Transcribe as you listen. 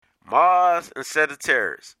Mars and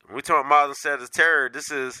Sagittarius. When we talk about Mars and Sagittarius, this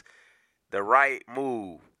is the right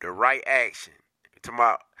move, the right action. We're talking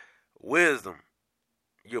about wisdom.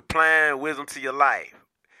 You're applying wisdom to your life.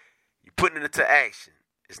 You're putting it into action.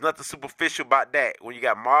 There's nothing superficial about that. When you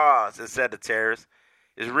got Mars and Sagittarius,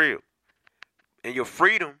 it's real. And your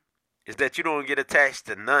freedom is that you don't get attached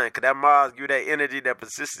to none. Because that Mars give you that energy, that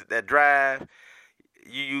persistence, that drive.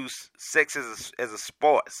 You use sex as a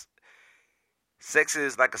sport. Sex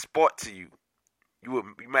is like a sport to you. You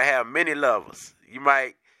might have many lovers. You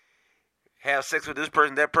might have sex with this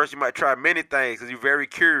person, that person. You might try many things because you're very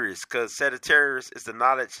curious. Because Sagittarius is the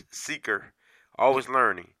knowledge seeker, always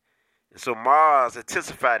learning. And so Mars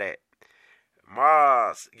intensify that.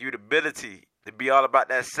 Mars give you the ability to be all about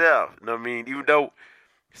that self. You know what I mean? Even though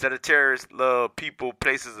Sagittarius love people,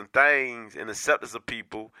 places, and things, and acceptance of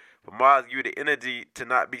people, but Mars give you the energy to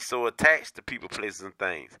not be so attached to people, places, and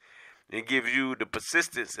things. It gives you the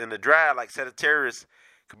persistence and the drive. Like Sagittarius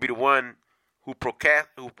could be the one who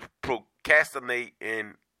procrastinate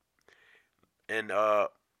and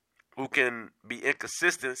who can be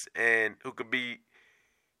inconsistent and who could be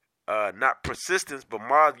not persistence, but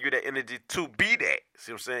Mars give you that energy to be that.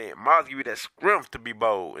 See what I'm saying? Mars give you that strength to be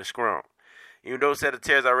bold and strong. Even though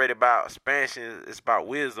Sagittarius is already about expansion, it's about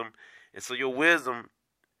wisdom. And so your wisdom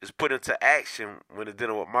is put into action when it's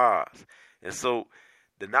dealing with Mars. And so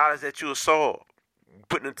the knowledge that you absorb,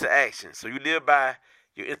 putting into action. So you live by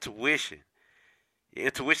your intuition. Your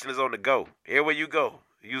intuition is on the go. Everywhere you go,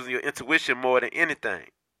 using your intuition more than anything.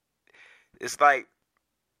 It's like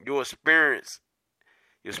your experience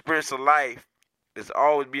of life is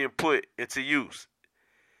always being put into use.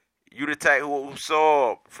 You the type who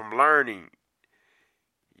absorb from learning.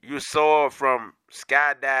 You absorb from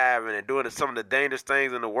skydiving and doing some of the dangerous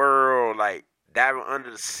things in the world, like diving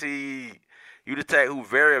under the sea. You the type who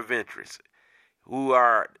very adventurous, who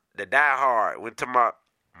are the diehard. When talking about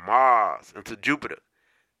Mars into Jupiter,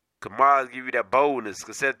 cause Mars give you that boldness.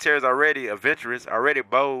 Cause Sagittarius already adventurous, already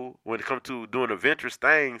bold when it comes to doing adventurous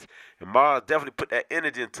things, and Mars definitely put that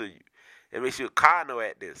energy into you. It makes you a cardinal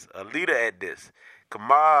at this, a leader at this. Cause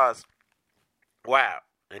Mars, wow,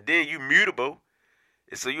 and then you mutable,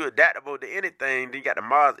 and so you adaptable to anything. Then you got the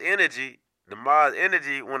Mars energy. The Mars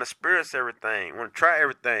energy want to experience everything, want to try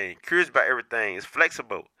everything, curious about everything. It's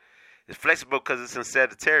flexible. It's flexible because it's in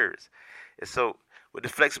Sagittarius. And so with the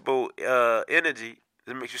flexible energy,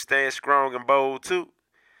 it makes you stand strong and bold too.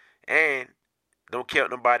 And don't care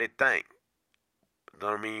what nobody think. You know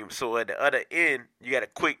what I mean? So at the other end, you got a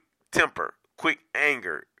quick temper, quick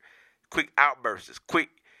anger, quick outbursts, quick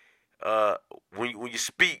when you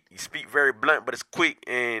speak very blunt, but it's quick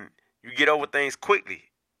and you get over things quickly.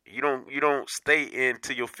 You don't stay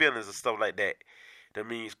into your feelings and stuff like that. That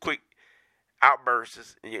means quick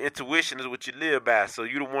outbursts, and your intuition is what you live by. So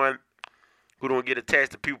you the one who don't get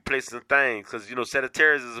attached to people, places, and things. Because,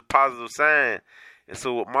 Sagittarius is a positive sign. And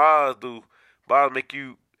so what Mars do, Mars make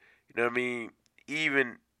you, you know what I mean,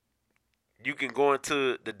 even you can go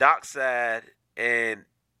into the dark side and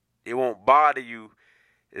it won't bother you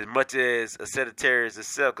as much as a Sagittarius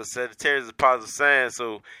itself, because Sagittarius is a positive sign.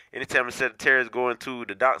 So anytime a Sagittarius go into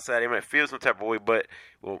the dark side, they might feel some type of way. But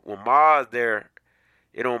when Mars there,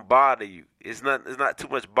 it don't bother you. It's not too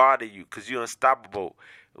much bother you because you're unstoppable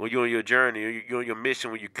when you're on your journey, you're on your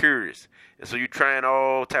mission, when you're curious. And so you're trying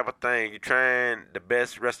all type of things. You're trying the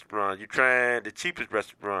best restaurant. You're trying the cheapest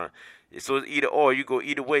restaurant. So it's either or. You go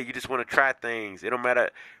either way. You just want to try things. It don't matter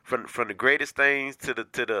from the greatest things to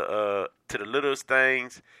the littlest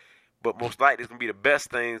things, but most likely it's gonna be the best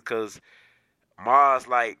things because Mars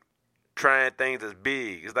like trying things that's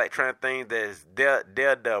big. It's like trying things that's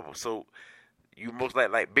daredevil. So you most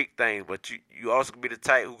like big things, but you also can be the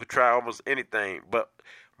type who can try almost anything. But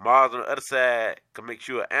Mars on the other side can make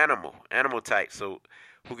you an animal type. So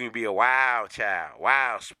who can be a wild child,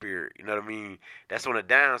 wild spirit, you know what I mean? That's on the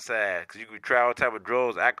downside, because you can try all type of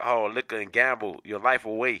drugs, alcohol, liquor, and gamble your life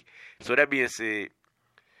away. So that being said,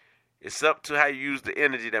 it's up to how you use the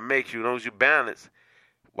energy that makes you. As long as you balance,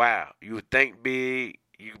 wow, you would think big.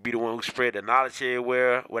 You could be the one who spread the knowledge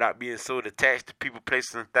everywhere without being so attached to people,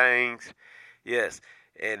 places, and things. Yes,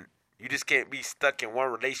 and you just can't be stuck in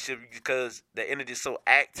one relationship because the energy is so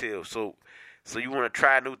active. So you want to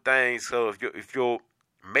try new things. So if your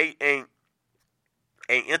mate ain't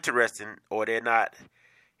interesting, or they're not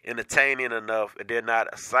entertaining enough, or they're not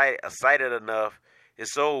excited enough,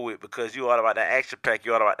 it's over with, because you all about that action pack,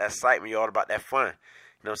 you all about that excitement, you all about that fun. You know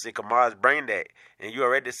what I'm saying? 'Cause Mars bring that, and you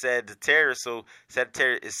already said Sagittarius, so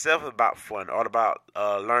Sagittarius itself is about fun, all about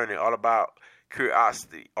learning, all about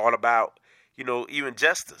curiosity, all about even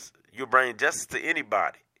justice. You bring justice to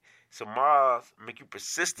anybody. So Mars make you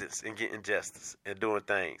persistent in getting justice and doing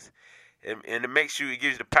things, and it makes you. It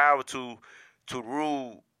gives you the power to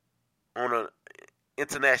rule on an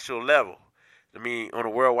international level. I mean, on a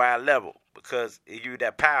worldwide level, because it gives you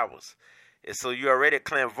that powers, and so you already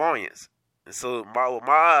clairvoyance. And so what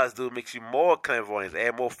Mars do makes you more clairvoyance,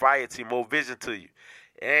 add more fire to you, more vision to you,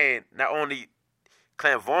 and not only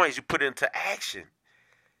clairvoyance, you put it into action.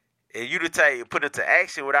 And you the type you put into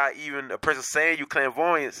action without even a person saying you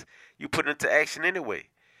clairvoyance, you put it into action anyway,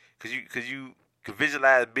 because you can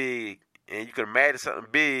visualize big and you can imagine something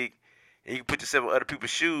big, and you can put yourself in other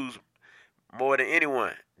people's shoes more than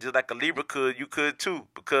anyone. Just like a Libra could, you could too,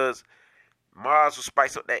 because Mars will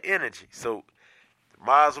spice up that energy. So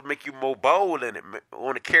Mars will make you more bold in it,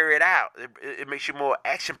 want to carry it out. It makes you more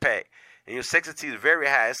action packed, and your sexuality is very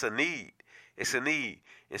high. It's a need. It's a need,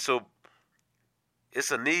 and so. It's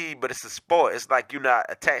a need, but it's a sport. It's like you're not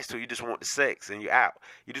attached to it. You just want the sex, and you're out.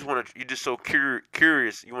 You just want to. You're just so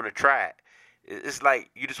curious. You want to try it. It's like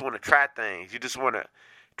you just want to try things. You just want to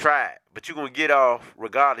try it, but you're gonna get off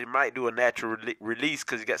regardless. You might do a natural release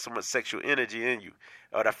because you got so much sexual energy in you,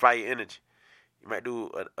 or that fire energy. You might do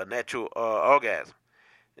a natural orgasm,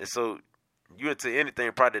 and so you into anything.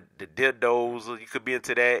 Probably the dildos, or you could be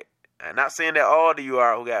into that. I'm not saying that all of you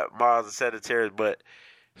are who got Mars and Sagittarius, but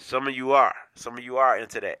some of you are. Some of you are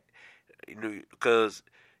into that. You know, because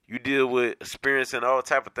you deal with experiencing all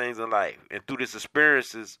type of things in life. And through these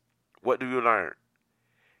experiences, what do you learn?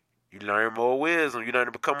 You learn more wisdom. You learn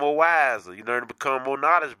to become more wiser. You learn to become more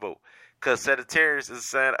knowledgeable. Because Sagittarius is a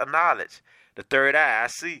sign of knowledge. The third eye, I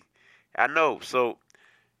see. I know. So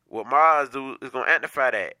what Mars do is going to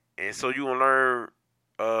amplify that. And so you're going to learn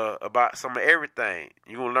about some of everything.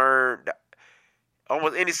 You're going to learn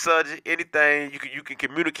almost any subject, anything, you can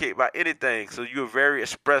communicate about anything. So you're very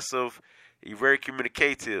expressive, you're very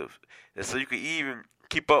communicative. And so you can even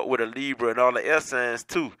keep up with a Libra and all the air signs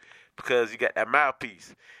too, because you got that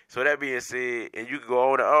mouthpiece. So that being said, and you can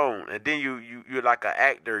go on and on. And then you're like an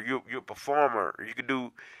actor, you're a performer.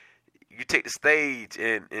 You take the stage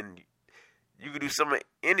and you can do some of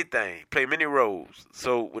anything, play many roles.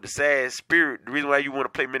 So with the Sag spirit, the reason why you want to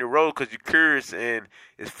play many roles, because you're curious and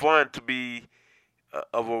it's fun to be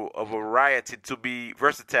of a variety, to be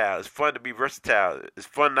versatile. It's fun to be versatile. It's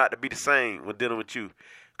fun not to be the same when dealing with you,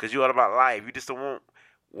 because you're all about life. You just don't want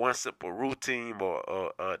one simple routine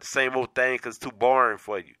or the same old thing because it's too boring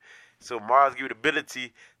for you. So Mars gives you the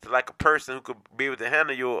ability to, like a person who could be able to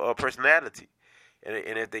handle your personality. And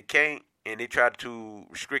if they can't and they try to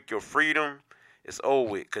restrict your freedom, it's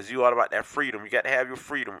over with, because you're all about that freedom. You got to have your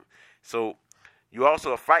freedom. So you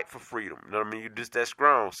also a fight for freedom. You know what I mean? You're just that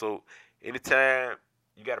strong. So anytime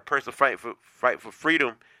you got a person fight for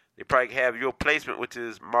freedom, they probably have your placement, which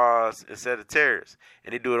is Mars and Sagittarius,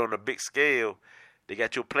 and they do it on a big scale. They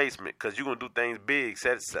got your placement because you're gonna do things big.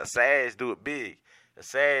 Sag do it big. The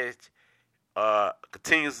Sag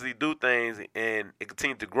continuously do things, and it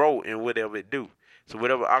continues to grow in whatever it do. So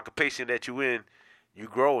whatever occupation that you in, you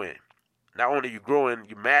grow in. Not only you growing,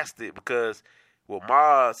 you master it, because with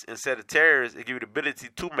Mars and Sagittarius, it gives you the ability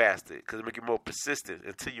to master it, because it makes you more persistent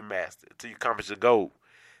until you master it, until you accomplish your goal.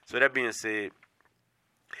 So that being said,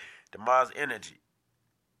 the Mars energy,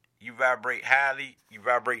 you vibrate highly, you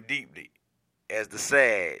vibrate deeply. As the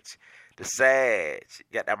Sag,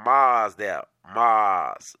 got that Mars there,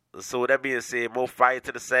 Mars. So with that being said, more fire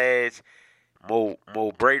to the Sag,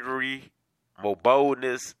 more bravery, more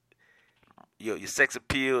boldness. Your sex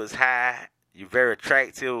appeal is high. You're very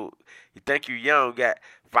attractive. You think you're young. You got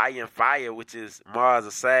fire and fire, which is Mars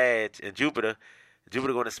and Sag and Jupiter.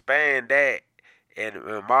 Jupiter going to span that, and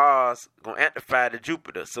Mars going to amplify the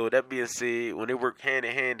Jupiter. So that being said, when they work hand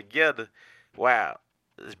in hand together, wow,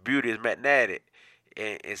 this beauty is magnetic,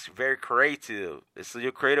 and it's very creative. And so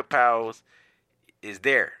your creative powers is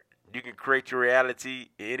there. You can create your reality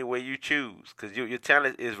in any way you choose, because your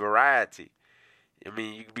talent is variety. I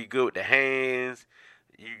mean, you can be good with the hands.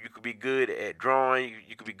 You could be good at drawing.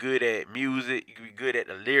 You could be good at music. You could be good at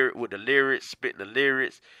the lyrics, spitting the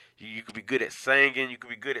lyrics. You could be good at singing. You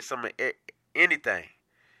could be good at anything.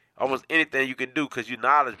 Almost anything you can do, because you're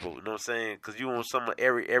knowledgeable. You know what I'm saying? Because you're on some of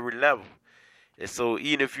every level. And so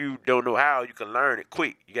even if you don't know how, you can learn it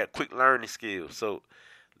quick. You got quick learning skills. So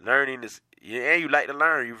learning is, and you like to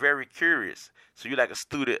learn. You're very curious. So you're like a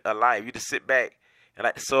student of life. You just sit back and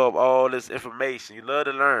like to solve all this information. You love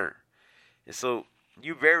to learn. And so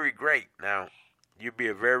you're very great. Now, you'll be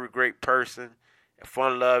a very great person, and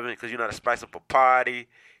fun-loving, because you know how to spice up a party.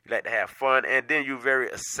 You like to have fun. And then you're a very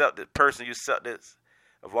accepted person. You acceptance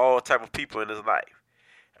of all type of people in this life.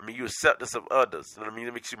 I mean, you acceptance of others. You know what I mean?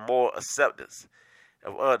 It makes you more acceptance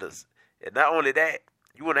of others. And not only that,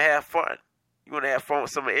 You want to have fun. You want to have fun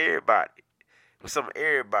with some of everybody. With some of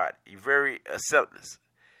everybody. You're very acceptance.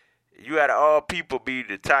 You out of all people be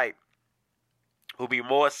the type who be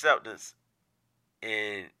more acceptance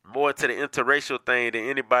and more into the interracial thing than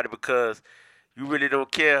anybody, because you really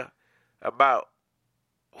don't care about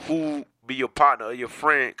who be your partner or your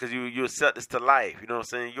friend, because you accept this to life. You know what I'm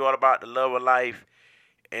saying? You're all about the love of life.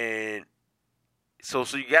 And so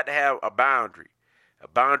you got to have a boundary. A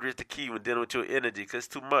boundary is the key when dealing with your energy, because it's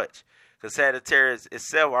too much. Because Sagittarius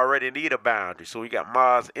itself already need a boundary. So when you got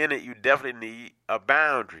Mars in it, you definitely need a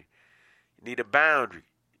boundary. You need a boundary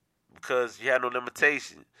because you have no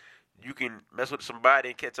limitation. You can mess with somebody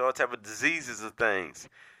and catch all type of diseases and things.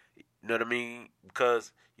 You know what I mean?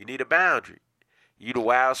 Because you need a boundary. You the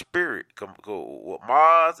wild spirit. Go with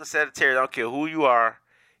Mars and Sagittarius. I don't care who you are.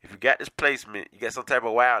 If you got this placement, you got some type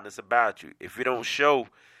of wildness about you. If you don't show,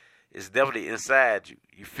 it's definitely inside you.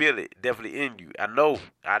 You feel it, definitely in you. I know.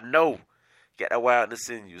 You got that wildness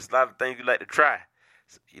in you. There's a lot of things you like to try.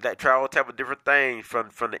 You like to try all type of different things, from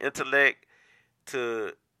the intellect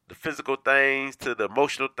to the physical things, to the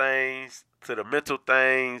emotional things, to the mental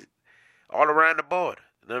things, all around the board.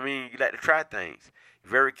 You know what I mean? You like to try things.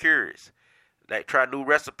 You're very curious. You like to try a new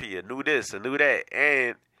recipe, a new this, a new that,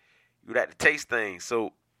 and you like to taste things.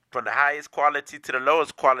 So from the highest quality to the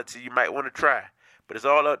lowest quality, you might want to try. But it's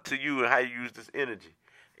all up to you and how you use this energy.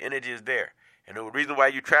 Energy is there. And the reason why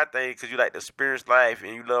you try things, because you like to experience life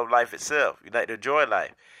and you love life itself. You like to enjoy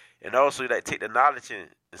life. And also you like to take the knowledge in,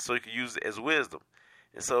 and so you can use it as wisdom.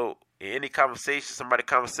 And so in any conversation, somebody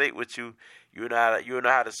conversate with you, you know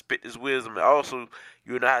how to spit this wisdom. And also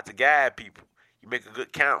you know how to guide people. You make a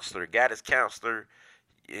good counselor, guidance counselor,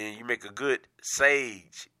 and you make a good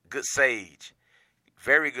sage.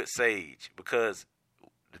 Very good sage, because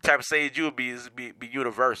the type of sage you'll be is be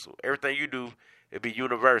universal. Everything you do, it'll be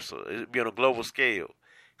universal. It'll be on a global scale,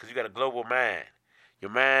 because you got a global mind. Your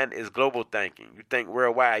mind is global thinking. You think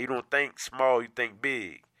worldwide. You don't think small, you think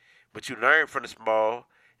big. But you learn from the small,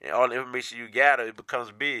 and all the information you gather, it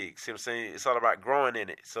becomes big. See what I'm saying? It's all about growing in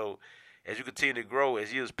it. So as you continue to grow,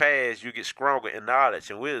 as years pass, you get stronger in knowledge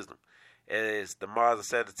and wisdom. As the Mars of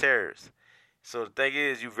Sagittarius. So the thing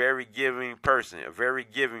is, you're a very giving person. You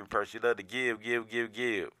love to give.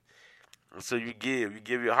 And so you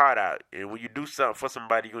give your heart out. And when you do something for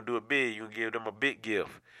somebody, you're going to do it big. You're going to give them a big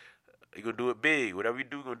gift. You're going to do it big. Whatever you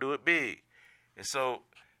do, you're going to do it big. And so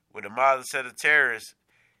with the Mars of Sagittarius,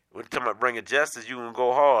 when you're talking about bringing justice, you're going to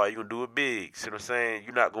go hard. You're going to do it big. See what I'm saying?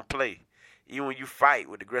 You're not going to play. Even when you fight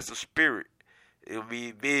with aggressive spirit, it'll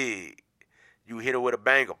be big. You hit it with a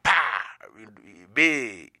banger. Pow!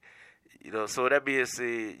 Big. You know, so that being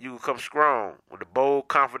said, you come strong with a bold,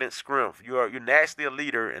 confident strength. You're naturally a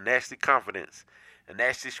leader and naturally confident and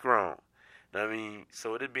naturally strong. You know what I mean?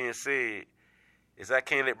 So with it being said, is I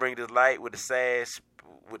can't let bring this light with the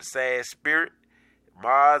sad spirit.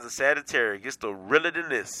 Mars and Sagittarius gets to realer than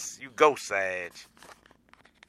this. You go, Sag.